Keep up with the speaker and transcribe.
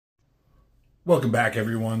Welcome back,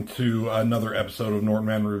 everyone, to another episode of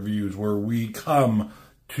Northman Reviews, where we come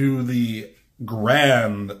to the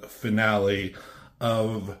grand finale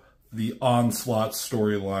of the Onslaught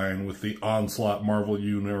storyline with the Onslaught Marvel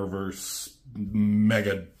Universe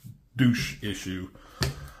mega douche issue.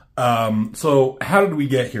 So how did we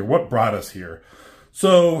get here? What brought us here?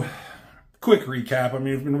 So, quick recap. I mean,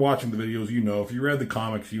 if you've been watching the videos, you know. If you read the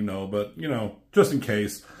comics, you know. But, you know, just in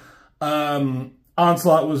case.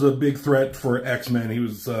 Onslaught was a big threat for X-Men. He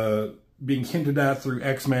was being hinted at through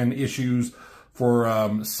X-Men issues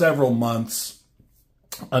for several months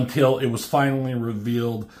until it was finally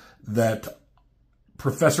revealed that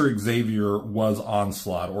Professor Xavier was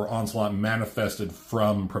Onslaught, or Onslaught manifested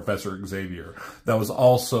from Professor Xavier. That was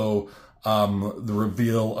also the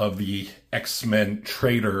reveal of the X-Men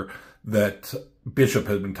traitor that Bishop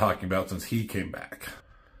had been talking about since he came back.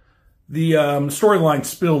 The storyline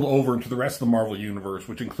spilled over into the rest of the Marvel Universe,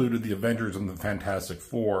 which included the Avengers and the Fantastic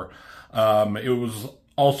Four. It was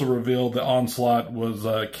also revealed that Onslaught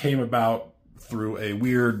came about through a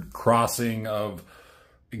weird crossing of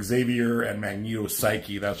Xavier and Magneto's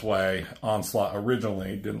psyche. That's why Onslaught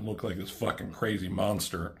originally didn't look like this fucking crazy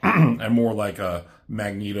monster, and more like a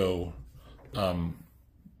Magneto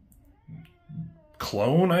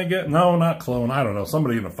clone, I guess? No, not clone. I don't know.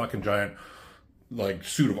 Somebody in a fucking giant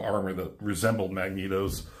suit of armor that resembled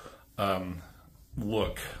Magneto's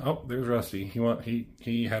look. Oh, there's Rusty.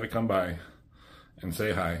 He had to come by and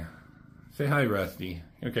say hi. Say hi, Rusty.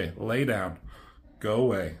 Okay, lay down. Go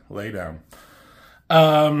away. Lay down.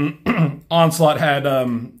 Onslaught had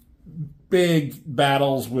big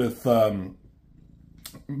battles with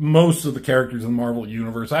most of the characters in the Marvel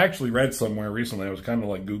Universe. I actually read somewhere recently, I was kind of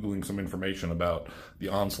like Googling some information about the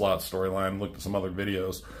Onslaught storyline, looked at some other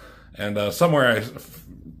videos, and somewhere I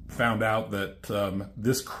found out that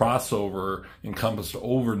this crossover encompassed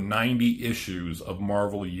over 90 issues of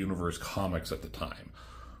Marvel Universe comics at the time,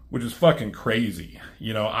 which is fucking crazy.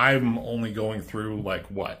 You know, I'm only going through like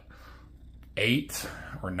what, 8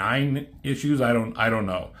 or 9 issues? I don't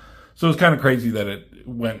know. So it's kind of crazy that it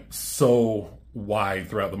went so wide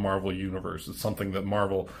throughout the Marvel Universe. It's something that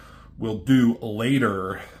Marvel will do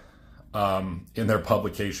later in their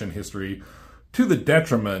publication history, to the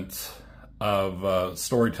detriment of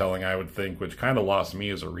storytelling, I would think, which kind of lost me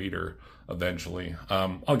as a reader eventually.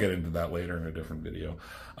 I'll get into that later in a different video.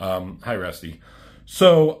 Hi, Rusty.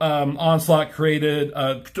 So, Onslaught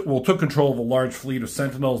took control of a large fleet of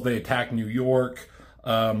Sentinels. They attacked New York.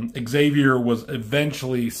 Xavier was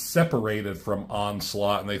eventually separated from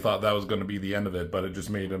Onslaught, and they thought that was going to be the end of it, but it just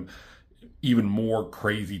made him even more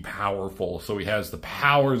crazy powerful. So he has the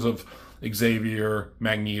powers of Xavier,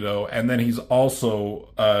 Magneto, and then he's also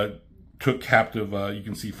took captive, you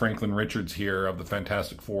can see Franklin Richards here of the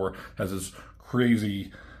Fantastic Four, has his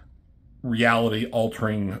crazy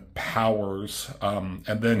reality-altering powers, and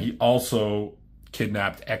then he also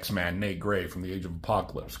kidnapped X-Man Nate Gray from the Age of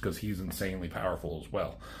Apocalypse, because he's insanely powerful as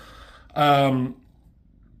well. The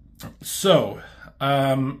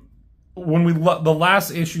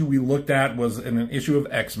last issue we looked at was in an issue of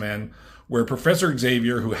X-Men, where Professor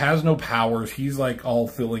Xavier, who has no powers, he's like all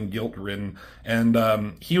feeling guilt-ridden, and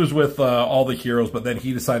he was with all the heroes, but then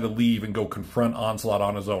he decided to leave and go confront Onslaught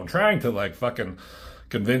on his own, trying to like fucking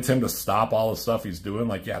convince him to stop all the stuff he's doing.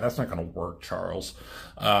 Like, yeah, that's not going to work, Charles.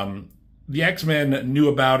 The X-Men knew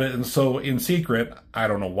about it, and so in secret, I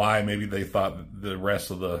don't know why, maybe they thought the rest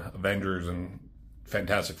of the Avengers and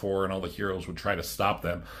Fantastic Four and all the heroes would try to stop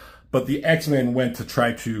them, but the X-Men went to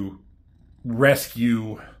try to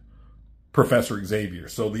rescue Professor Xavier.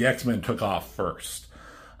 So the X-Men took off first.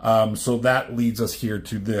 So that leads us here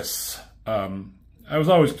to this. I was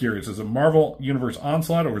always curious, is it Marvel Universe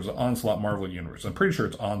Onslaught, or is it Onslaught Marvel Universe? I'm pretty sure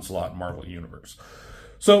it's Onslaught Marvel Universe.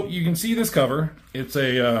 So you can see this cover. It's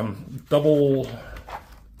a double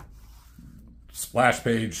splash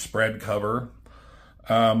page spread cover,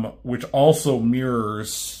 which also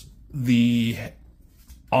mirrors the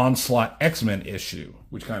Onslaught X-Men issue,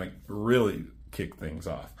 which kind of really kicked things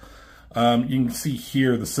off. You can see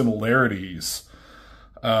here the similarities,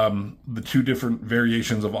 the two different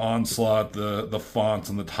variations of Onslaught, the fonts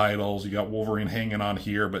and the titles. You got Wolverine hanging on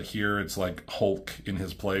here, but here it's like Hulk in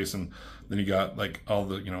his place, and then you got like all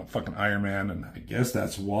the, you know, fucking Iron Man, and I guess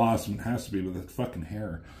that's Wasp, and it has to be with that fucking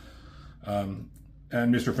hair. And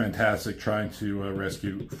Mr. Fantastic trying to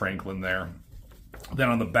rescue Franklin there. Then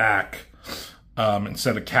on the back,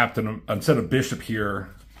 instead of Bishop here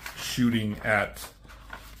shooting at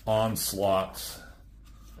Onslaught,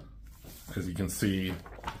 as you can see,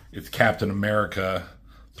 it's Captain America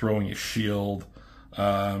throwing his shield.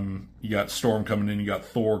 You got Storm coming in. You got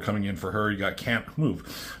Thor coming in for her. You got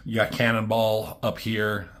You got Cannonball up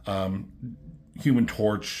here. Human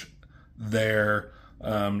Torch there.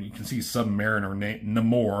 You can see Submariner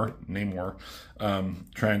Namor,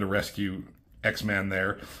 trying to rescue X-Men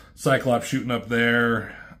there. Cyclops shooting up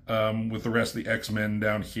there with the rest of the X-Men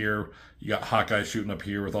down here. You got Hawkeye shooting up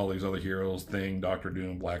here with all these other heroes, Thing, Doctor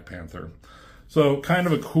Doom, Black Panther. So kind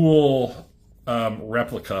of a cool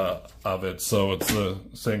replica of it. So it's the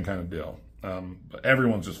same kind of deal. But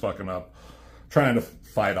everyone's just fucking up, trying to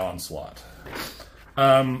fight Onslaught.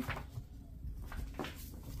 Yeah,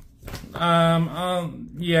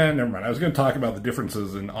 never mind. I was going to talk about the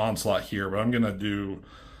differences in Onslaught here, but I'm going to do,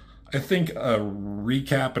 I think, a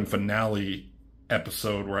recap and finale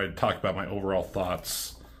episode where I talk about my overall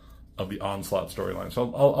thoughts of the Onslaught storyline.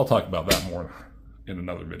 So I'll talk about that more in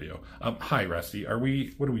another video. Hi, Rusty.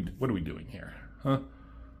 What are we doing here? Huh?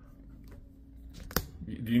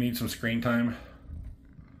 Do you need some screen time?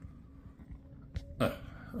 All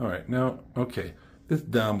right. No. Okay. This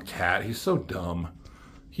dumb cat. He's so dumb.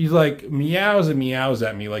 He's like meows and meows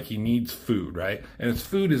at me like he needs food, right? And his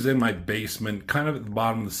food is in my basement, kind of at the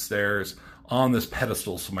bottom of the stairs, on this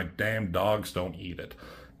pedestal so my damn dogs don't eat it.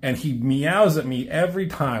 And he meows at me every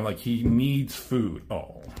time like he needs food.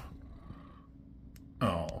 Oh.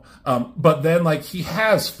 But then, like, he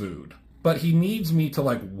has food. But he needs me to,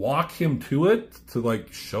 like, walk him to it, to,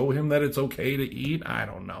 like, show him that it's okay to eat. I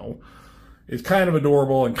don't know. It's kind of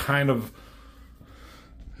adorable and kind of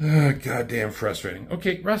goddamn frustrating.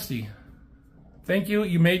 Okay, Rusty. Thank you.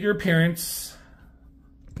 You made your appearance.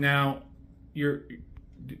 Now, you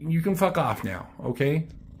can fuck off now, okay?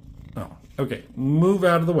 Oh, okay. Move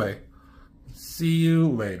out of the way. See you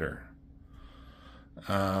later.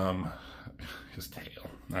 His tail.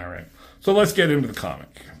 All right. So let's get into the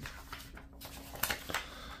comic.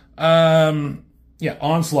 Yeah,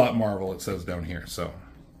 Onslaught Marvel, it says down here. So,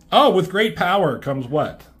 oh, with great power comes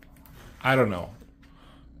what? I don't know.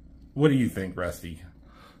 What do you think, Rusty?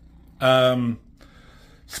 Scott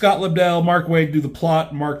Lobdell, Mark Waid do the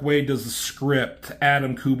plot. Mark Waid does the script.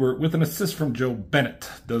 Adam Kubert, with an assist from Joe Bennett,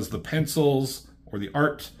 does the pencils or the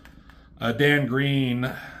art. Dan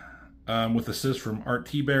Green, with assist from Art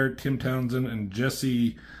T-Bear, Tim Townsend, and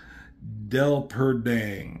Jesse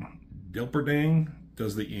Delperdang. Delperdang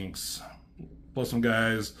does the inks. Plus some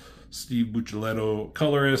guys, Steve Bucceletto,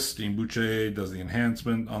 colorist. Steve Bucce does the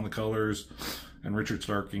enhancement on the colors. And Richard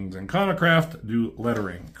Starkings and Iconocraft do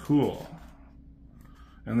lettering. Cool.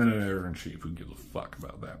 And then an editor-in-chief. Who gives a fuck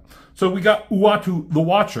about that? So we got Uatu the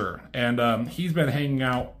Watcher. And he's been hanging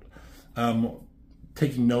out,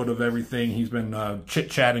 taking note of everything. He's been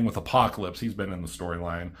chit-chatting with Apocalypse. He's been in the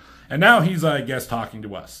storyline. And now he's, I guess, talking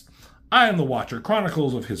to us. I am the Watcher,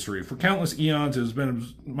 chronicles of history. For countless eons, it has been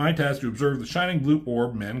my task to observe the shining blue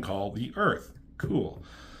orb men call the Earth. Cool.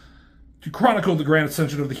 To chronicle the grand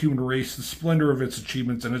ascension of the human race, the splendor of its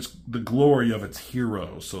achievements, and the glory of its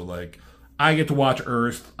heroes. So, like, I get to watch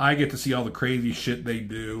Earth. I get to see all the crazy shit they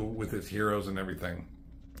do with its heroes and everything.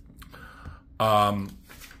 My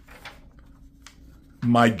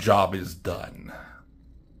job is done.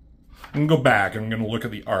 I'm going to go back and I'm going to look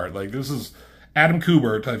at the art. Like, this is Adam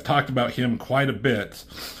Kubert. I've talked about him quite a bit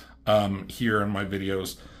here in my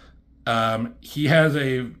videos. He has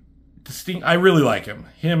a distinct... I really like him.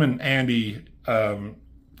 Him and Andy... I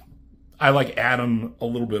like Adam a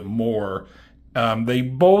little bit more. They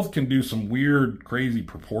both can do some weird, crazy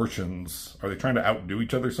proportions. Are they trying to outdo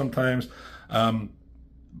each other sometimes?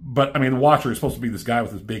 But, I mean, the Watcher is supposed to be this guy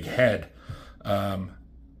with this big head.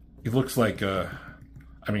 He looks like...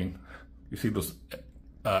 I mean, you see those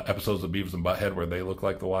episodes of Beavis and Butthead where they look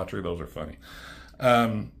like the Watcher? Those are funny.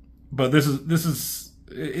 But this is...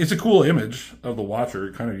 It's a cool image of the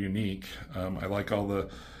Watcher, kind of unique. I like all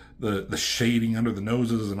the shading under the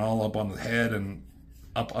noses and all up on the head and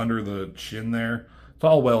up under the chin there. It's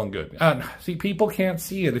all well and good. See, people can't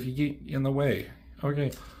see it if you get in the way.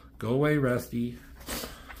 Okay, go away, Rusty.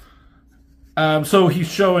 So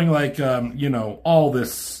he's showing, like, you know, all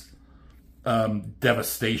this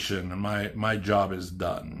devastation, and my job is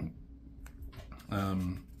done.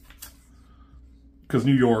 Because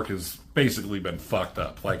New York has basically been fucked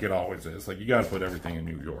up, like it always is. Like, you got to put everything in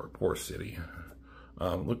New York. Poor city.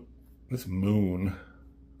 Look, this moon.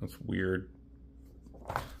 That's weird.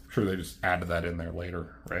 I'm sure they just added that in there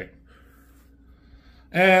later, right?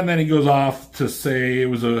 And then he goes off to say,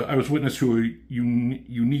 I was witness to a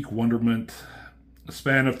unique wonderment, a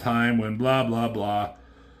span of time when blah, blah, blah.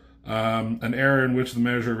 An era in which the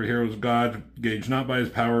measure of a hero's God gauged not by his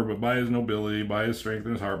power, but by his nobility, by his strength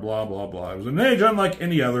and his heart, blah, blah, blah. It was an age unlike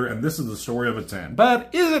any other, and this is the story of its end.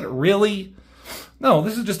 But is it really? No,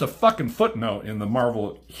 this is just a fucking footnote in the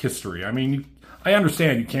Marvel history. I mean, I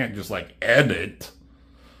understand you can't just, like, end it.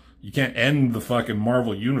 You can't end the fucking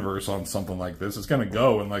Marvel universe on something like this. It's going to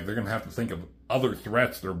go, and, like, they're going to have to think of other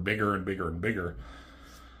threats that are bigger and bigger and bigger.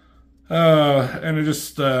 And it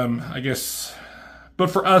just, I guess...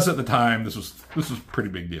 But for us at the time, this was a pretty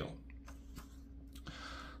big deal.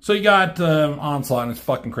 So you got Onslaught in his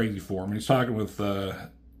fucking crazy form, and he's talking with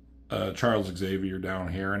Charles Xavier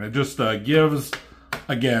down here, and it just gives,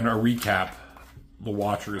 again, a recap. The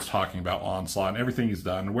Watcher is talking about Onslaught and everything he's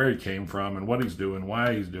done, where he came from, and what he's doing,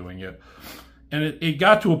 why he's doing it. And it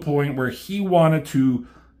got to a point where he wanted to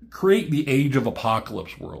create the Age of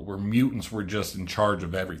Apocalypse world, where mutants were just in charge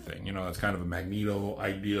of everything. You know, that's kind of a Magneto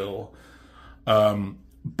ideal.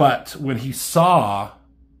 But when he saw...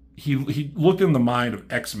 He looked in the mind of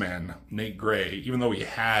X-Men, Nate Gray, even though he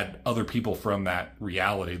had other people from that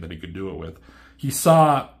reality that he could do it with. He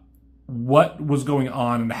saw what was going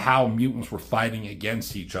on and how mutants were fighting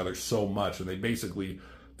against each other so much. And they basically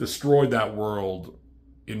destroyed that world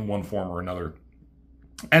in one form or another.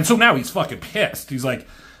 And so now he's fucking pissed. He's like,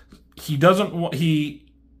 he doesn't want, he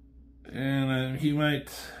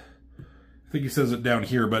might, I think he says it down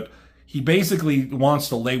here, but he basically wants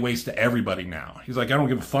to lay waste to everybody now. He's like, I don't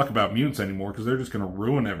give a fuck about mutants anymore because they're just going to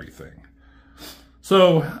ruin everything.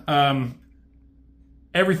 So,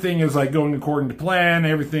 everything is like going according to plan.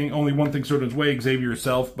 Everything, only one thing sort of his way, Xavier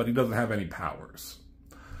himself, but he doesn't have any powers.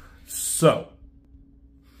 So,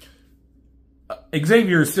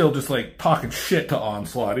 Xavier is still just like talking shit to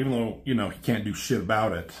Onslaught, even though, you know, he can't do shit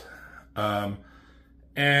about it.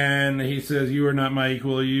 And he says, you are not my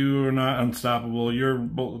equal. You are not unstoppable. You're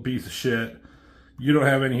a piece of shit. You don't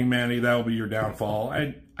have any humanity. That will be your downfall.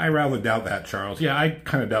 I rather doubt that, Charles. Yeah, I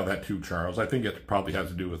kind of doubt that too, Charles. I think it probably has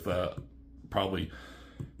to do with, probably,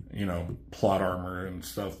 you know, plot armor and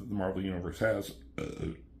stuff that the Marvel Universe has.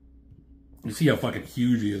 You see how fucking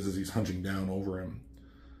huge he is as he's hunching down over him.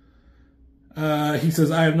 He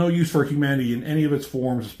says, I have no use for humanity in any of its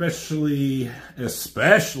forms, especially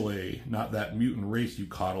not that mutant race you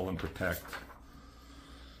coddle and protect.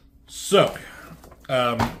 So,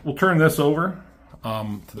 we'll turn this over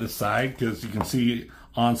to this side, because you can see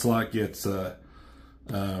Onslaught gets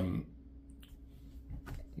bitch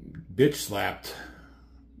slapped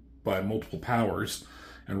by multiple powers,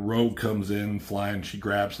 and Rogue comes in flying. She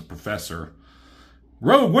grabs the professor.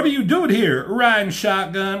 Rogue, what are you doing here? Riding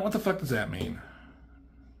shotgun. What the fuck does that mean?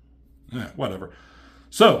 Whatever.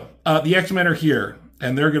 So, the X-Men are here,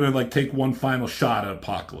 and they're going to, like, take one final shot at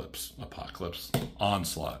Apocalypse.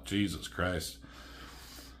 Onslaught. Jesus Christ.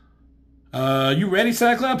 You ready,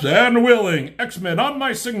 Cyclops? And willing. X-Men, on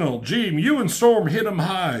my signal. Jean, you and Storm hit 'em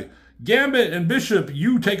high. Gambit and Bishop,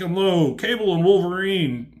 you take 'em low. Cable and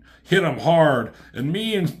Wolverine hit 'em hard. And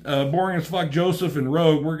me and boring as fuck Joseph and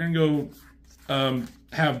Rogue, we're going to go...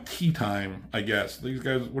 have tea time, I guess. These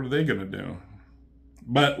guys, what are they going to do?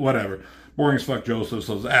 But whatever. Boring as fuck Joseph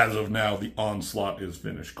says, as of now, the Onslaught is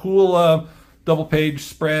finished. Cool double page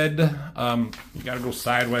spread. You got to go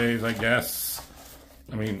sideways, I guess.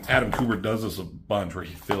 I mean, Adam Kubert does this a bunch where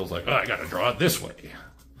he feels like, oh, I got to draw it this way.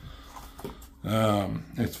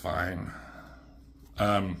 It's fine.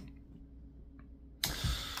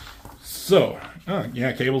 So,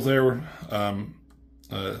 yeah, Cable's there.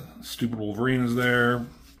 Stupid Wolverine is there,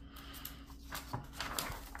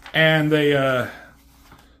 and they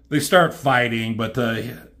start fighting, but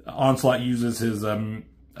Onslaught uses his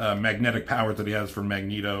magnetic powers that he has from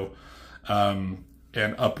Magneto, and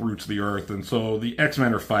uproots the Earth, and so the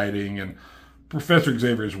X-Men are fighting, and Professor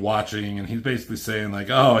Xavier is watching, and he's basically saying like,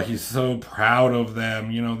 oh, he's so proud of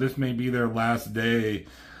them, you know, this may be their last day.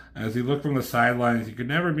 As he looked from the sidelines, he could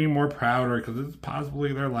never be more prouder because it's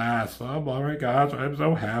possibly their last. Oh my gosh, I'm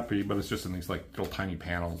so happy. But it's just in these like little tiny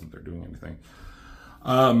panels that they're doing anything.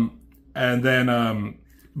 And then,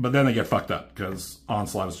 but then they get fucked up because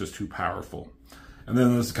Onslaught is just too powerful. And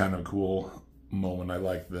then this is kind of a cool moment. I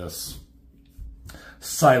like this.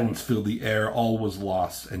 Silence filled the air. All was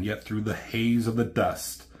lost. And yet through the haze of the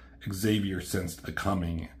dust, Xavier sensed a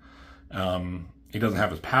coming. He doesn't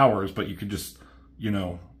have his powers, but you could just, you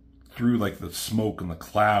know, through like the smoke and the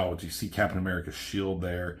clouds, you see Captain America's shield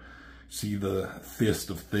there, see the fist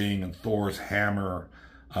of Thing and Thor's hammer,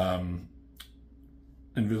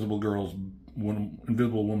 Invisible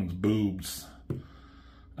Woman's boobs,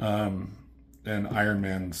 and Iron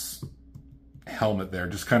Man's helmet there.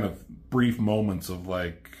 Just kind of brief moments of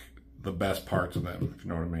like the best parts of them, if you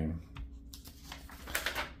know what I mean.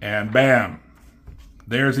 And bam,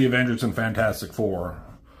 there's the Avengers and Fantastic Four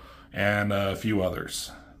and a few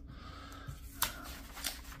others.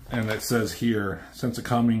 And it says here, since the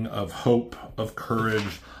coming of hope, of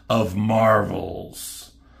courage, of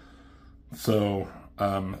marvels. So,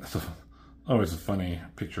 it's always a funny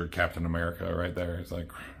picture of Captain America right there. It's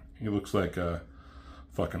like, he looks like a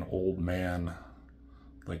fucking old man.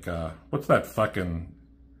 Like, what's that fucking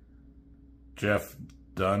Jeff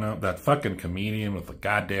Dunham, that fucking comedian with the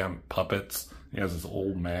goddamn puppets? He has this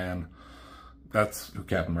old man. That's who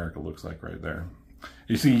Captain America looks like right there.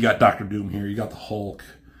 You see, you got Dr. Doom here. You got the Hulk.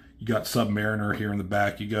 You got Submariner here in the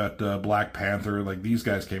back. You got Black Panther. Like, these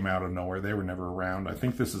guys came out of nowhere. They were never around. I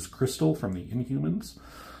think this is Crystal from the Inhumans.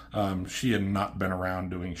 She had not been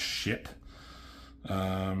around doing shit.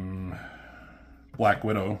 Black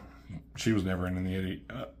Widow, she was never in any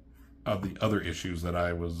of the other issues that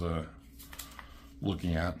I was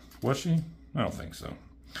looking at. Was she? I don't think so.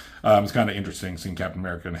 It's kind of interesting seeing Captain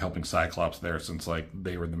America and helping Cyclops there, since like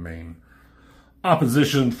they were the main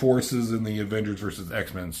opposition forces in the Avengers versus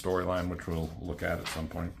X-Men storyline, which we'll look at some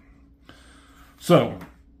point. So,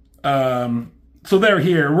 so they're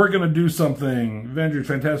here. We're going to do something. Avengers,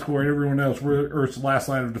 Fantastic Four, and everyone else. We're Earth's last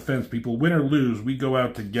line of defense, people. Win or lose, we go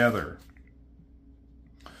out together.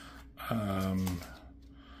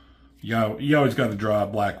 You always got to draw a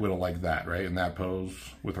Black Widow like that, right? In that pose,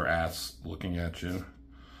 with her ass looking at you.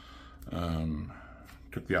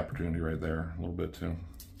 Took the opportunity right there a little bit, too.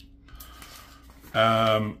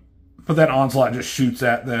 But that Onslaught just shoots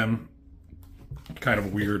at them. Kind of a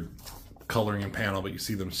weird coloring and panel, but you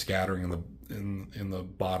see them scattering in the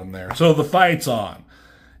bottom there. So the fight's on.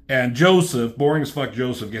 And Joseph, boring as fuck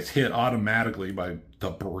Joseph, gets hit automatically by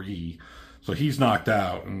debris. So he's knocked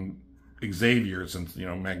out. And Xavier, since, you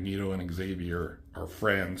know, Magneto and Xavier are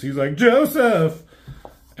friends, he's like, Joseph!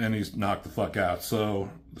 And he's knocked the fuck out. So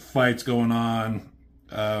the fight's going on.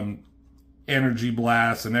 Energy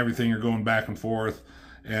blasts and everything are going back and forth.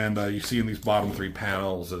 And you see in these bottom three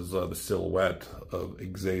panels is the silhouette of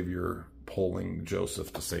Xavier pulling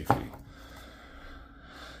Joseph to safety.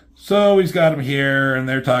 So he's got him here, and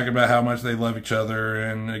they're talking about how much they love each other,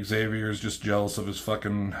 and Xavier's just jealous of his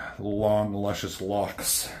fucking long, luscious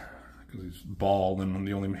locks. Because he's bald, and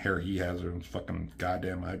the only hair he has are his fucking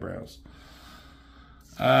goddamn eyebrows.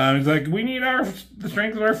 He's like, we need the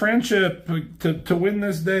strength of our friendship to win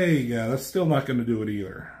this day. Yeah, that's still not going to do it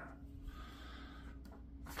either.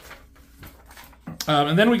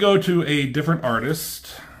 And then we go to a different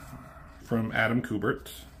artist from Adam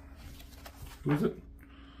Kubert. Who is it?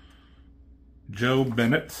 Joe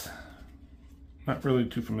Bennett. Not really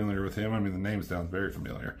too familiar with him. I mean, the name sounds very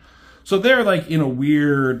familiar. So they're like in a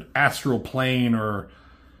weird astral plane or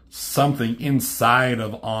something inside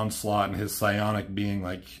of Onslaught, and his psionic being,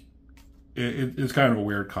 like, it's kind of a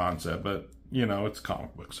weird concept, but, you know, it's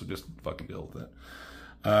comic book, so just fucking deal with it.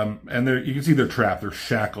 And you can see they're trapped. They're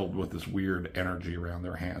shackled with this weird energy around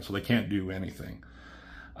their hands, so they can't do anything.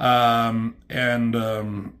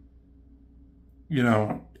 You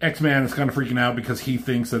know, X-Man is kind of freaking out because he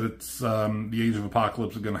thinks that it's the Age of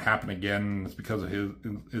Apocalypse is going to happen again, and it's because of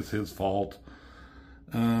his fault.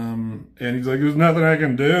 And he's like, there's nothing I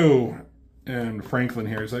can do. And Franklin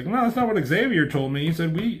here is like, no, that's not what Xavier told me. He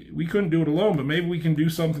said we couldn't do it alone, but maybe we can do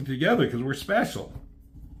something together because we're special.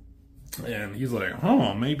 And he's like,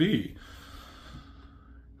 oh, maybe.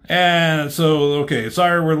 And so, okay,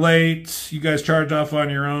 sorry we're late. You guys charged off on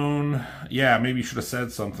your own. Yeah, maybe you should have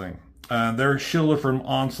said something. They're shielded from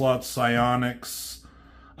Onslaught's psionics.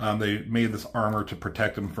 They made this armor to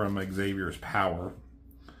protect them from Xavier's power.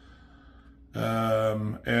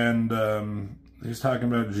 He's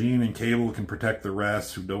talking about Jean and Cable can protect the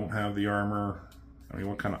rest who don't have the armor. I mean,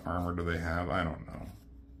 what kind of armor do they have? I don't know.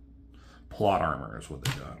 Plot armor is what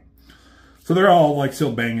they got. So they're all like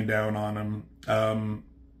still banging down on him.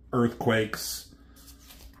 Earthquakes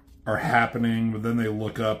are happening, but then they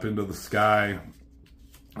look up into the sky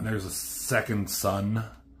and there's a second sun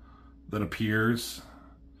that appears.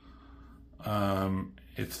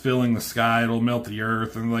 It's filling the sky, it'll melt the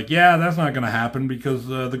earth, and like, yeah, that's not going to happen because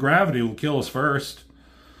the gravity will kill us first.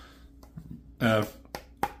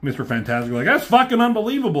 Mr. Fantastic, like, that's fucking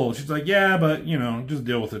unbelievable. She's like, yeah, but, you know, just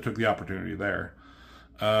deal with it. Took the opportunity there.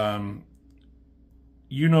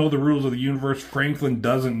 You know the rules of the universe. Franklin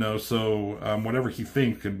doesn't know, so whatever he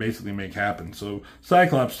thinks can basically make happen. So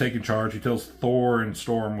Cyclops taking charge. He tells Thor and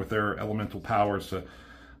Storm with their elemental powers to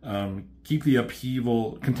keep the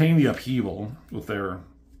upheaval, contain the upheaval with their,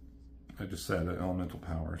 I just said elemental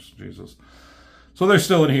powers, Jesus. So they're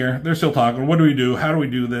still in here. They're still talking. What do we do? How do we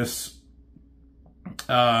do this?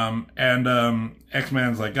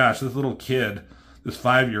 X-Man's like, gosh, this little kid, this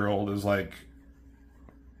 5-year-old is like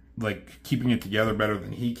keeping it together better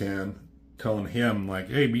than he can. telling him like,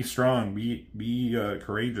 hey, be strong, be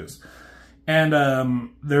courageous. And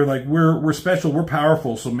they're like, we're special, we're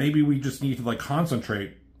powerful, so maybe we just need to like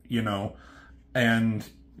concentrate, you know. And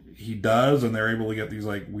he does, and they're able to get these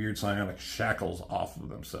like weird psionic shackles off of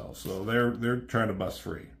themselves. So they're trying to bust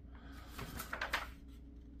free.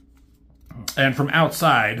 And from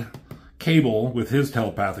outside, Cable, with his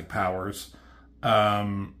telepathic powers,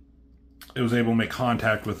 it was able to make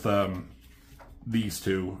contact with these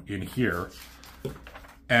two in here.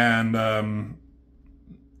 And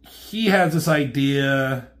he has this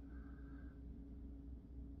idea.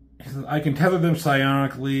 He says, I can tether them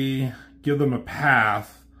psionically, give them a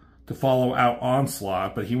path to follow out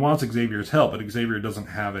Onslaught, but he wants Xavier's help, but Xavier doesn't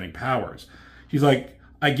have any powers. He's like,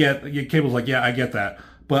 Cable's like, yeah, I get that.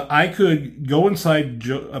 But I could go inside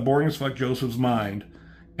boring as fuck Joseph's mind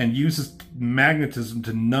and use his magnetism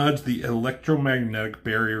to nudge the electromagnetic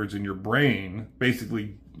barriers in your brain,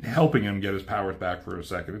 basically helping him get his powers back for a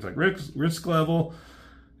second. It's like, risk level.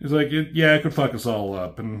 He's like, yeah, it could fuck us all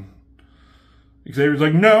up. And Xavier's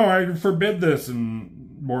like, no, I forbid this. And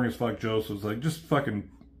boring as fuck Joseph's like, just fucking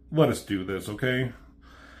let us do this, okay?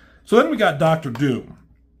 So then we got Dr. Doom.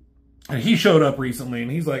 And he showed up recently,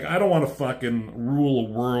 and he's like, I don't want to fucking rule a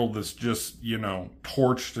world that's just, you know,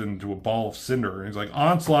 torched into a ball of cinder. And he's like,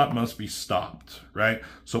 Onslaught must be stopped, right?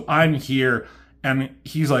 So I'm here, and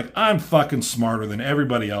he's like, I'm fucking smarter than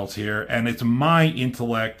everybody else here, and it's my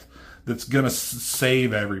intellect that's going to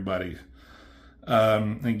save everybody.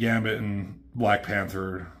 And Gambit and Black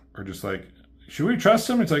Panther are just like, should we trust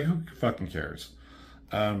him? It's like, who fucking cares?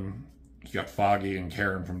 You got Foggy and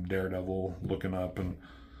Karen from Daredevil looking up, and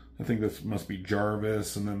I think this must be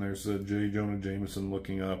Jarvis, and then there's J. Jonah Jameson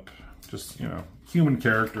looking up. Just, you know, human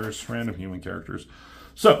characters, random human characters.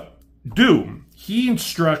 So, Doom, he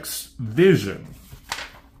instructs Vision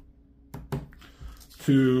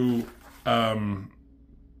to,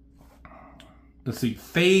 let's see,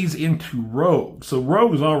 phase into Rogue. So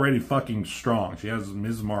Rogue is already fucking strong. She has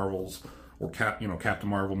Ms. Marvel's, or Captain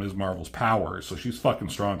Marvel, Ms. Marvel's powers, so she's fucking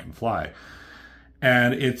strong, can fly.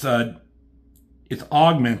 And it's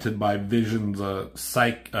augmented by Vision's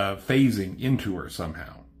phasing into her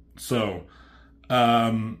somehow. So,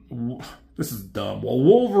 this is dumb. While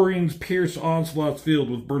Wolverine's pierced Onslaught's field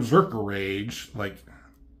with Berserker Rage, like,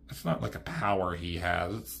 it's not like a power he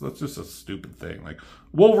has. That's just a stupid thing. Like,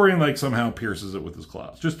 Wolverine, like, somehow pierces it with his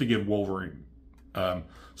claws, just to give Wolverine,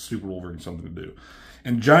 stupid Wolverine, something to do.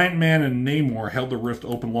 And Giant Man and Namor held the rift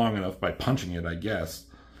open long enough by punching it, I guess,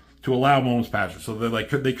 to allow moments passage. So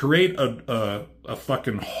they create a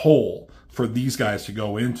fucking hole for these guys to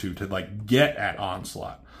go into to like get at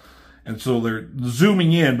Onslaught. And so they're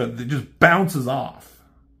zooming in, but it just bounces off.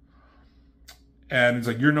 And it's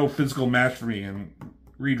like, you're no physical match for me. And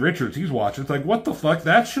Reed Richards, he's watching. It's like, what the fuck?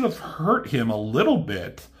 That should have hurt him a little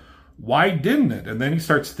bit. Why didn't it? And then he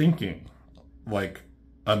starts thinking, like,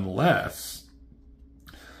 unless...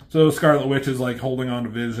 So Scarlet Witch is like holding on to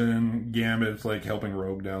Vision. Gambit's like helping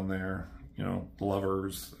Rogue down there. You know,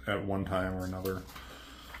 lovers at one time or another.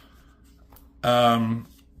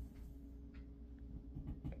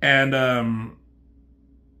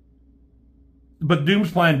 But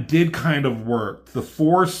Doom's plan did kind of work. The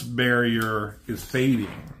force barrier is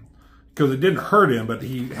fading. Because it didn't hurt him, but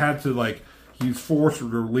he had to like, he's forced to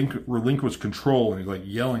relinquish control, and he's like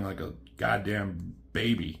yelling like a goddamn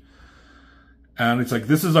baby. And it's like,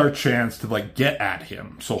 this is our chance to, like, get at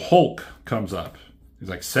him. So Hulk comes up. He's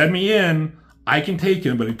like, send me in. I can take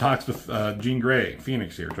him. But he talks to Jean Grey.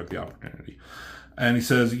 Phoenix here took the opportunity. And he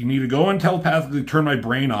says, you need to go and telepathically turn my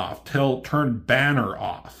brain off. Turn Banner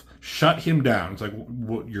off. Shut him down. It's like,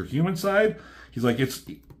 what, your human side? He's like,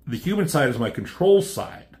 the human side is my control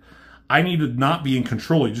side. I need to not be in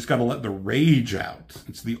control. You just got to let the rage out.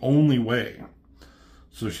 It's the only way.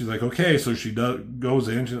 So she's like, okay. So she goes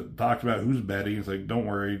in, she talks about who's Betty. It's like, don't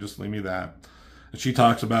worry, just leave me that. And she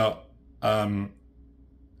talks about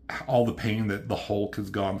all the pain that the Hulk has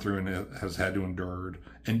gone through and has had to endure.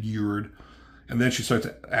 And then she starts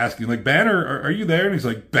asking, like, Banner, are you there? And he's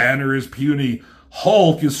like, Banner is puny.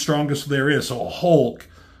 Hulk is strongest there is. So Hulk,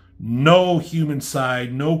 no human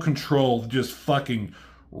side, no control, just fucking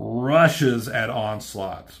rushes at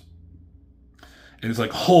Onslaught. And it's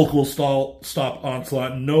like, Hulk will stop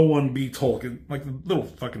Onslaught. No one beats Hulk. And like the little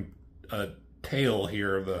fucking tail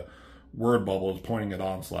here of the word bubble is pointing at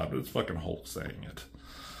Onslaught, but it's fucking Hulk saying it.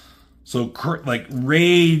 So, like,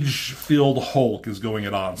 rage-filled Hulk is going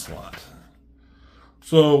at Onslaught.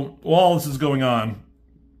 So, while all this is going on,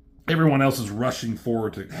 everyone else is rushing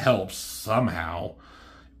forward to help somehow.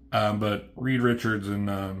 But Reed Richards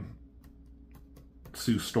and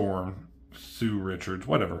Sue Storm Sue Richards,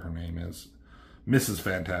 whatever her name is, Mrs.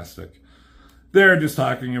 Fantastic. They're just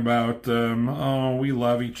talking about, oh, we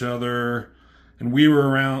love each other, and we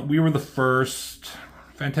were the first.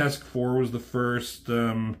 Fantastic Four was the first,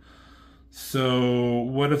 so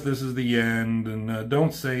what if this is the end? And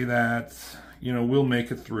don't say that. You know, we'll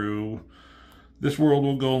make it through. This world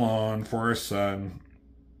will go on for our son.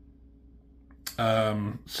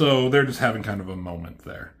 So they're just having kind of a moment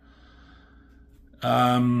there.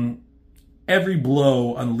 Every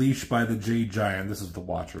blow unleashed by the Jade Giant, this is the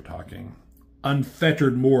Watcher talking,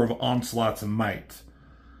 unfettered more of Onslaught's might.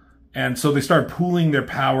 And so they start pooling their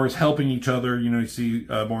powers, helping each other. You know, you see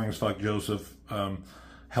Boring as Fuck Joseph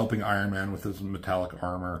helping Iron Man with his metallic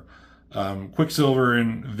armor. Quicksilver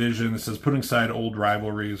and Vision, it says, putting aside old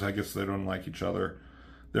rivalries. I guess they don't like each other.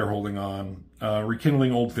 They're holding on.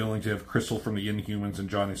 Rekindling old feelings. You have Crystal from the Inhumans and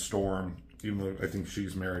Johnny Storm, even though I think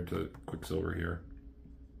she's married to Quicksilver here.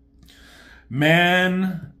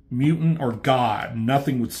 Man, mutant, or God,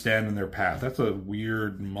 nothing would stand in their path. That's a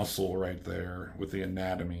weird muscle right there with the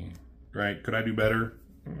anatomy, right? Could I do better?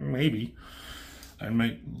 Maybe. I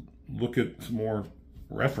might look at some more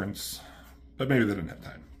reference, but maybe they didn't have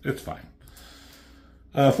time. It's fine.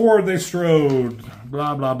 Forward they strode,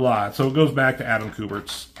 blah, blah, blah. So it goes back to Adam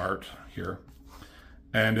Kubert's art here.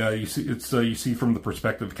 And you see from the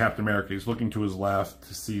perspective of Captain America, he's looking to his left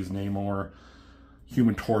to see his Namor.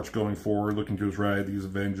 Human Torch going forward, looking to his right, these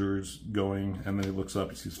Avengers going, and then he looks up,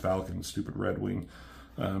 he sees Falcon, the stupid Red Wing,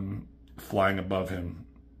 flying above him.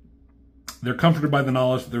 They're comforted by the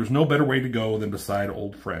knowledge that there's no better way to go than beside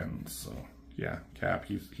old friends. So, yeah, Cap,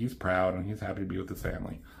 he's proud, and he's happy to be with his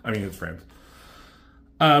family. I mean, his friends.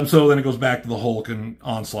 So then it goes back to the Hulk and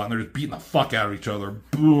Onslaught, and they're just beating the fuck out of each other.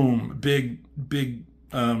 Boom, big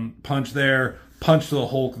punch there, punch to the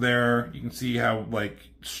Hulk there. You can see how, like,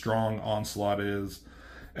 strong Onslaught is.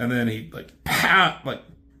 And then he,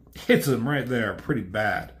 hits him right there pretty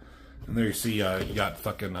bad. And there you see, you got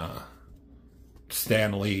fucking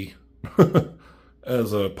Stan Lee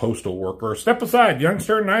as a postal worker. Step aside,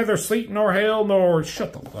 youngster, neither sleet nor hail nor...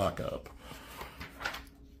 Shut the fuck up.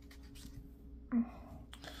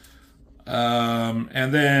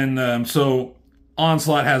 And then, so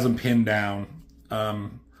Onslaught has him pinned down.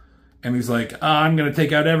 And he's like, I'm going to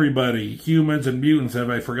take out everybody. Humans and mutants. Have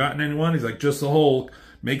I forgotten anyone? He's like, just the Hulk.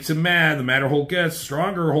 Makes him mad. The madder Hulk gets,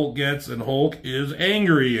 stronger Hulk gets, and Hulk is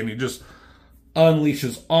angry. And he just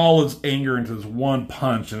unleashes all his anger into this one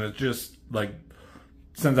punch. And it just, like,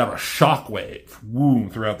 sends out a shockwave, boom,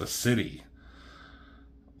 throughout the city.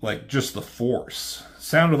 Like, just the force.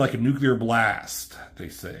 Sounded like a nuclear blast, they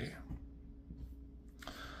say.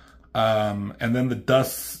 And then the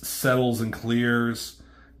dust settles and clears.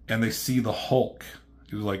 And they see the Hulk,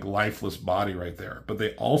 his like lifeless body right there. But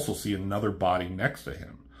they also see another body next to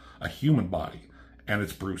him, a human body. And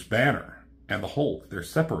it's Bruce Banner and the Hulk. They're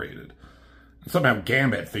separated. And somehow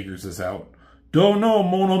Gambit figures this out. Don't know,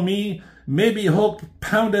 mon ami. Maybe Hulk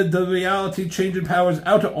pounded the reality-changing powers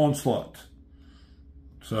out of Onslaught.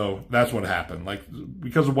 So that's what happened. Like,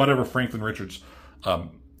 because of whatever Franklin Richards'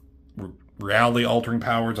 reality-altering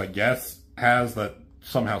powers, I guess, has, that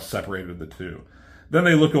somehow separated the two. Then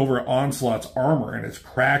they look over at Onslaught's armor, and it's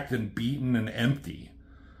cracked and beaten and empty.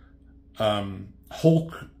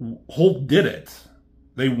 Hulk did it.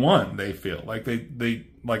 They won, they feel. Like, they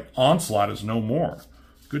like, Onslaught is no more.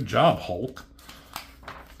 Good job, Hulk.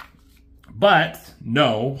 But,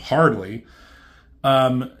 no, hardly.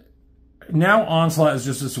 Now Onslaught is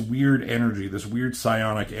just this weird energy, this weird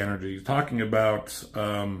psionic energy. He's talking about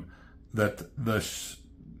that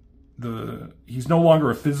he's no longer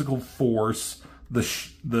a physical force.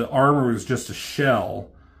 The armor is just a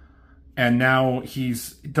shell, and now he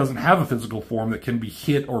doesn't have a physical form that can be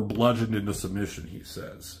hit or bludgeoned into submission, he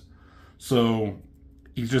says. So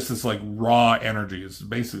he's just this like raw energy. It's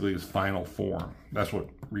basically his final form. That's what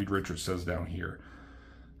Reed Richards says down here.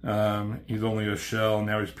 He's only a shell,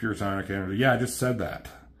 now he's pure psionic energy. Yeah, I just said that.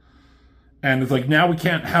 And it's like, now we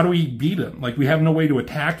can't, how do we beat him? Like, we have no way to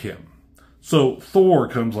attack him. So Thor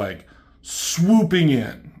comes like swooping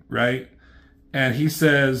in, right? And he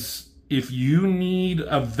says, if you need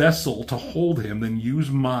a vessel to hold him, then use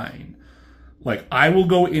mine. Like, I will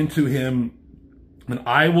go into him, and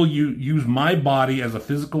I will use my body as a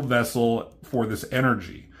physical vessel for this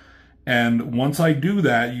energy. And once I do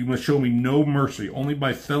that, you must show me no mercy. Only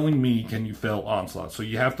by felling me can you fell Onslaught. So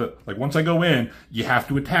you have to, like, once I go in, you have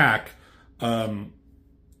to attack.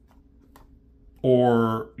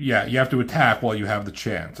 You have to attack while you have the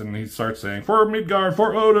chance. And he starts saying, for Midgard,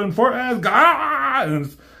 for Odin, for Asgard,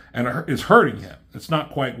 and it's hurting him. It's not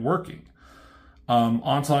quite working.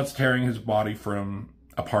 Onslaught's tearing his body from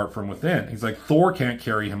apart from within. He's like, Thor can't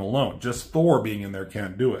carry him alone. Just Thor being in there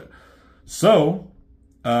can't do it. So,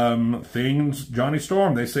 Johnny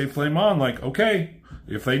Storm, they say Flame On, like, okay,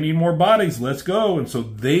 if they need more bodies, let's go. And so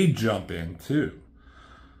they jump in too.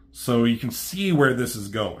 So you can see where this is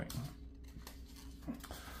going.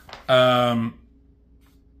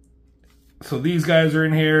 So these guys are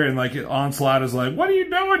in here, and like Onslaught is like, what are you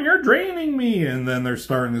doing? You're draining me. And then they're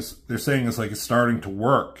saying this like it's starting to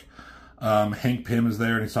work. Hank Pym is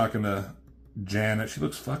there, and he's talking to Janet. She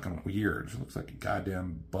looks fucking weird. She looks like a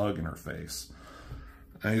goddamn bug in her face.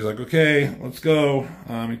 And he's like, okay, let's go.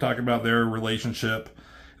 He's talking about their relationship.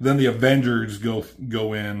 Then the Avengers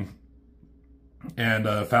go in,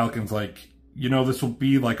 and Falcon's like, you know, this will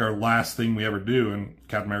be like our last thing we ever do. And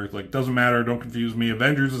Captain America's like, doesn't matter, don't confuse me.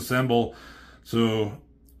 Avengers assemble. So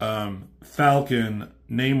Falcon,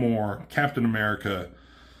 Namor, Captain America,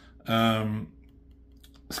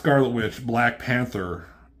 Scarlet Witch, Black Panther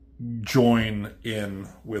join in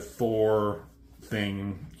with Thor,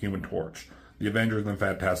 Thing, Human Torch. The Avengers and the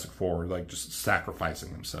Fantastic Four are like just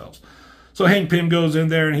sacrificing themselves. So Hank Pym goes in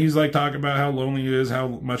there, and he's like talking about how lonely he is, how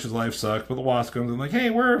much his life sucks. But the Wasp comes in like, hey,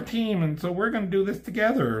 we're a team, and so we're going to do this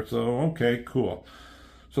together. So, okay, cool.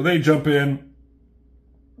 So they jump in,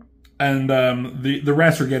 and the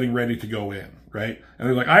rest are getting ready to go in, right? And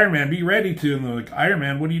they're like, Iron Man, be ready to. And they're like, Iron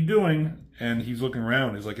Man, what are you doing? And he's looking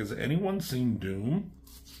around. He's like, has anyone seen Doom?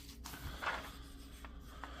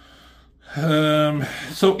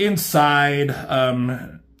 So inside,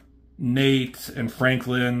 Nate and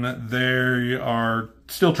Franklin, they are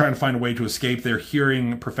still trying to find a way to escape. They're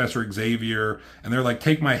hearing Professor Xavier, and they're like,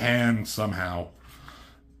 take my hand somehow.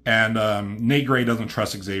 And Nate Gray doesn't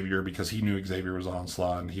trust Xavier because he knew Xavier was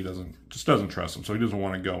Onslaught, and he just doesn't trust him, so he doesn't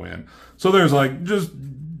want to go in. So there's like, just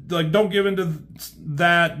like, don't give in to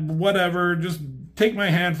that, whatever, just take my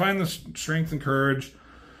hand, find the strength and courage.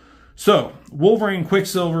 So, Wolverine,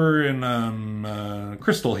 Quicksilver, and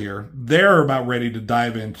Crystal here, they're about ready to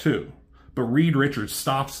dive in too. But Reed Richards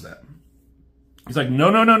stops them. He's like,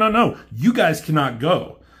 no, you guys cannot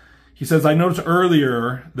go. He says, I noticed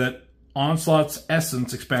earlier that Onslaught's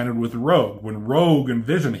essence expanded with Rogue. When Rogue and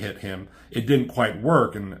Vision hit him, it didn't quite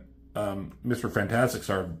work, and Mr. Fantastic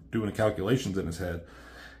started doing calculations in his head.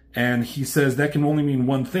 And he says that can only mean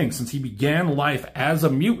one thing. Since he began life as a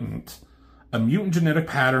mutant genetic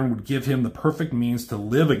pattern would give him the perfect means to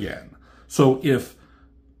live again. So if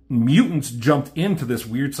mutants jumped into this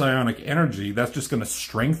weird psionic energy, that's just going to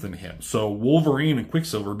strengthen him. So Wolverine and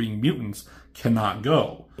Quicksilver, being mutants, cannot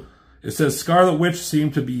go. It says Scarlet Witch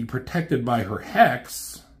seemed to be protected by her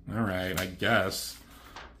hex. All right, I guess.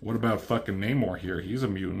 What about fucking Namor here? He's a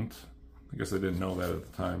mutant. I guess I didn't know that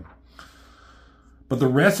at the time. But the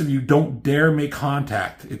rest of you don't dare make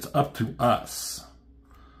contact. It's up to us.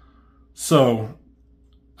 So,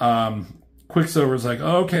 Quicksilver's like,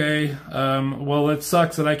 okay, well, it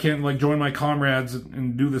sucks that I can't, like, join my comrades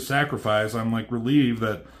and do the sacrifice. I'm, like, relieved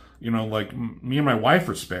that, you know, like, me and my wife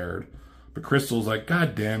are spared. But Crystal's like,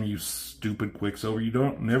 God damn, you stupid Quicksilver. You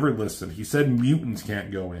don't never listen. He said mutants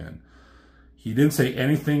can't go in. He didn't say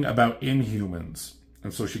anything about Inhumans.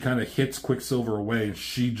 And so she kind of hits Quicksilver away, and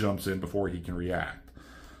she jumps in before he can react.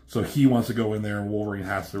 So he wants to go in there, and Wolverine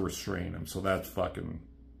has to restrain him. So that's fucking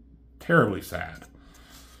terribly sad.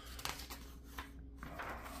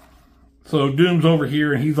 So Doom's over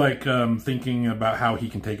here, and he's like thinking about how he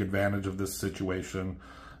can take advantage of this situation.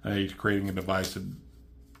 He's creating a device to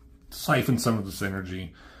siphon some of this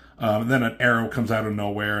energy. Then an arrow comes out of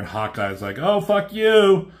nowhere, and Hawkeye's like, "Oh fuck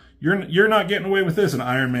you! You're not getting away with this." And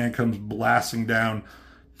Iron Man comes blasting down,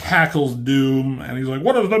 tackles Doom, and he's like,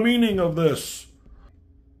 "What is the meaning of this?"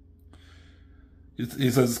 He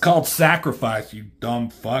says, "It's called sacrifice, you dumb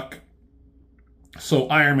fuck." So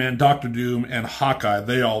Iron Man, Doctor Doom, and Hawkeye,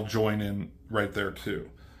 they all join in right there too.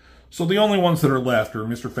 So the only ones that are left are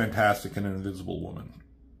Mr. Fantastic and an Invisible Woman.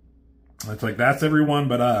 It's like, that's everyone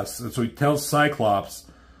but us. And so he tells Cyclops,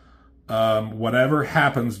 whatever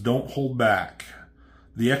happens, don't hold back.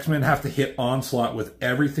 The X-Men have to hit Onslaught with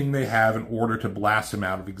everything they have in order to blast him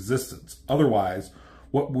out of existence. Otherwise,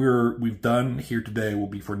 what we've done here today will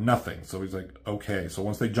be for nothing. So he's like, okay. So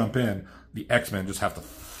once they jump in, the X-Men just have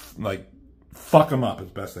to, like, fuck them up as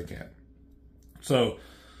best they can. So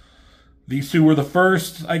these two were the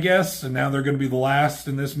first, I guess, and now they're going to be the last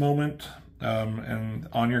in this moment. And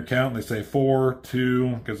on your count, they say 4,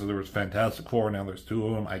 2, because there was Fantastic Four, now there's 2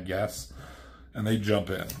 of them, I guess. And they jump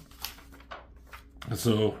in.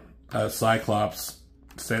 So Cyclops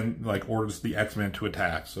orders the X-Men to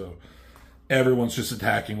attack. So everyone's just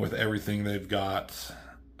attacking with everything they've got.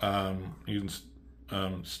 Even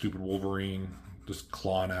stupid Wolverine just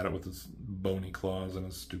clawing at it with his bony claws and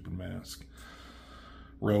his stupid mask.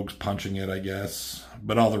 Rogue's punching it, I guess.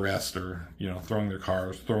 But all the rest are, throwing their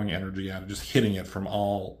cars, throwing energy at it, just hitting it from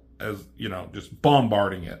all, just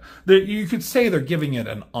bombarding it. You could say they're giving it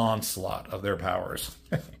an onslaught of their powers.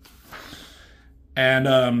 And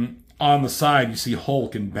on the side, you see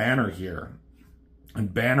Hulk and Banner here.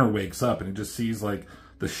 And Banner wakes up and he just sees, like,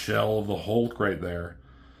 the shell of the Hulk right there.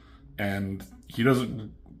 And he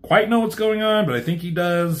doesn't quite know what's going on, but I think he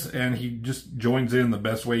does. And he just joins in the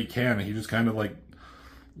best way he can. And he just kind of, like,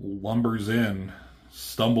 lumbers in,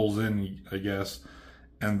 stumbles in, I guess.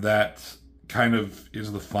 And that kind of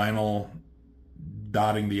is the final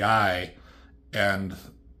dotting the I. And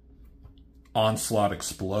Onslaught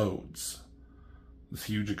explodes. This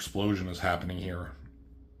huge explosion is happening here.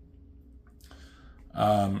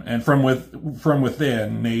 And from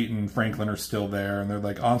within, Nate and Franklin are still there, and they're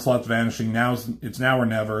like, Onslaught's vanishing. It's now or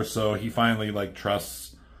never. So he finally, like,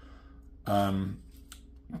 trusts him.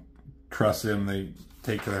 They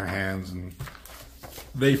take their hands and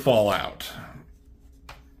they fall out.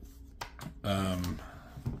 And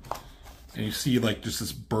you see, like, just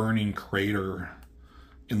this burning crater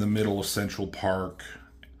in the middle of Central Park,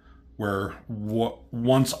 where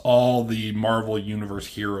once all the Marvel Universe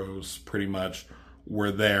heroes pretty much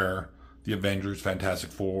were there, the Avengers,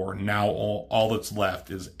 Fantastic Four. Now all that's left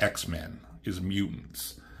is X-Men, is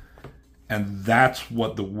mutants. And that's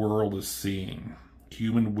what the world is seeing.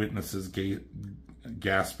 Human witnesses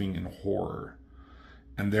gasping in horror.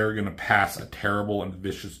 And they're going to pass a terrible and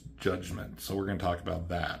vicious judgment. So we're going to talk about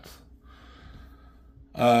that.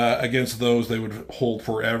 Against those they would hold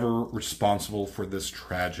forever responsible for this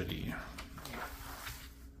tragedy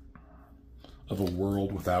of a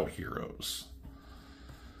world without heroes.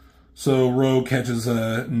 So Rogue catches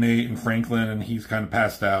Nate and Franklin, and he's kind of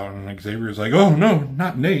passed out, and Xavier's like, oh no,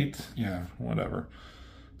 not Nate. Yeah, whatever.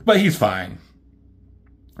 But he's fine.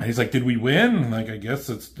 And he's like, did we win? Like, I guess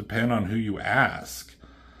it's depend on who you ask.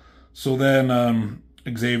 So then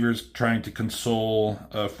Xavier's trying to console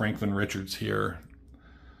Franklin Richards here.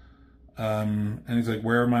 And he's like,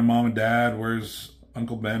 where are my mom and dad? Where's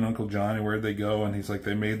Uncle Ben, Uncle Johnny? Where'd they go? And he's like,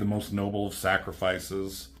 they made the most noble of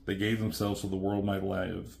sacrifices. They gave themselves so the world might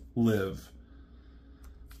live. Did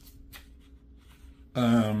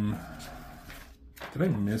I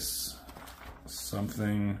miss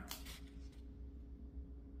something?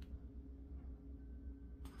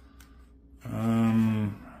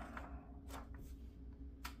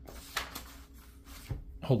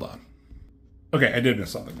 Hold on. Okay, I did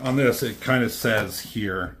miss something. On this, it kind of says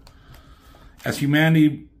here, as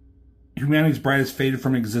humanity's bride has faded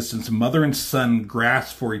from existence, mother and son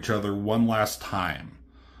grasp for each other one last time,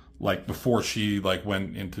 like before she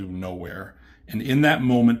went into nowhere. And in that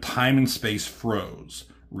moment, time and space froze,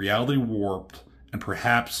 reality warped, and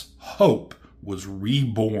perhaps hope was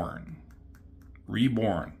reborn.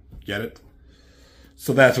 Reborn. Get it?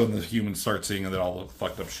 So that's when the humans start seeing all the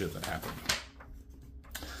fucked up shit that happened.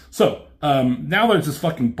 So, now there's this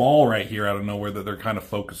fucking ball right here out of nowhere that they're kind of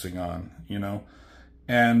focusing on,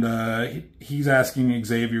 And he's asking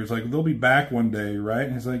Xavier, it's like, they'll be back one day, right?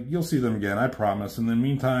 And he's like, you'll see them again, I promise. In the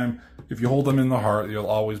meantime, if you hold them in the heart, you'll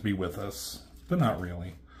always be with us. But not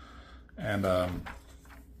really. And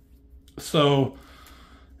so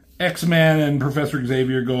X-Man and Professor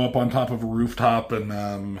Xavier go up on top of a rooftop,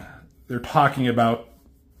 and they're talking about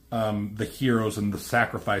the heroes and the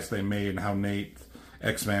sacrifice they made, and how Nate,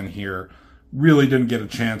 X-Man here, really didn't get a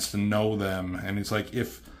chance to know them. And he's like,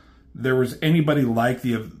 if there was anybody like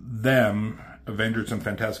them, Avengers and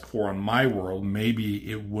Fantastic Four, on my world, maybe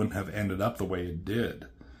it wouldn't have ended up the way it did.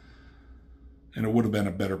 And it would have been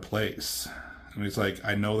a better place. And he's like,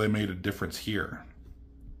 I know they made a difference here.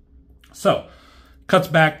 So, cuts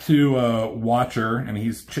back to Watcher, and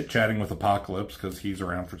he's chit-chatting with Apocalypse, because he's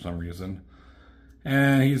around for some reason.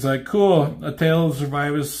 And he's like, cool, a tale of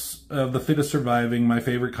survivors, the fittest surviving, my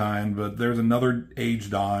favorite kind, but there's another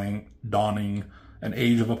age dawning, an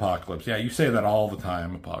age of apocalypse. Yeah, you say that all the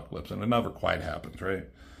time, apocalypse, and it never quite happens, right?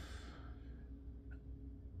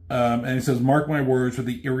 And he says, mark my words, with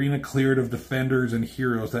the arena cleared of defenders and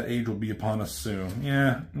heroes, that age will be upon us soon.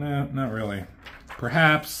 Yeah, no, not really.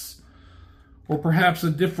 Perhaps, or perhaps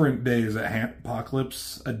a different day is at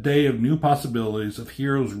Apocalypse, a day of new possibilities, of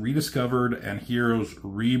heroes rediscovered and heroes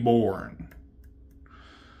reborn.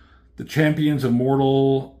 The champions of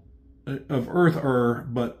Earth are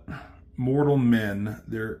but mortal men.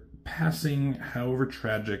 Their passing, however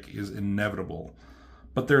tragic, is inevitable,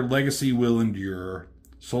 but their legacy will endure,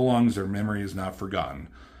 so long as their memory is not forgotten.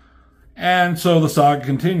 And so the saga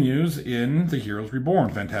continues in The Heroes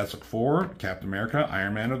Reborn, Fantastic Four, Captain America,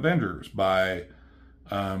 Iron Man, Avengers by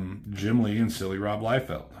Jim Lee and Silly Rob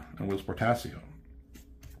Liefeld and Whiz Portacio.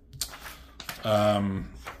 And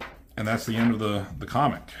that's the end of the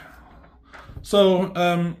comic. So,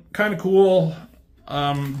 kind of cool.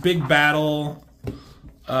 Big battle.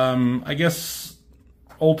 I guess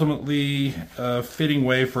ultimately a fitting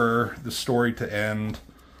way for the story to end.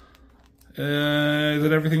 Is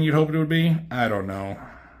it everything you'd hope it would be? I don't know.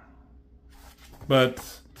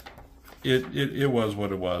 But it was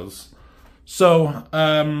what it was. So,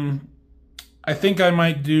 I think I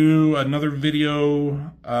might do another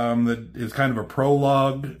video that is kind of a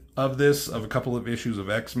prologue of this, of a couple of issues of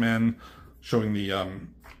X-Men, showing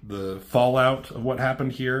the fallout of what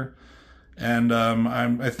happened here. And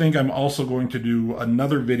I think I'm also going to do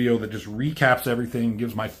another video that just recaps everything,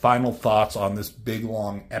 gives my final thoughts on this big,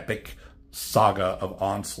 long, epic saga of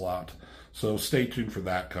Onslaught. So stay tuned for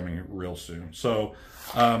that coming real soon. So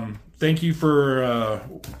thank you for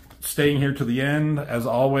staying here to the end. As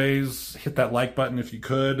always, hit that like button if you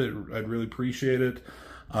could. I'd really appreciate it.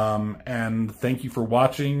 And thank you for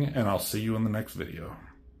watching, and I'll see you in the next video.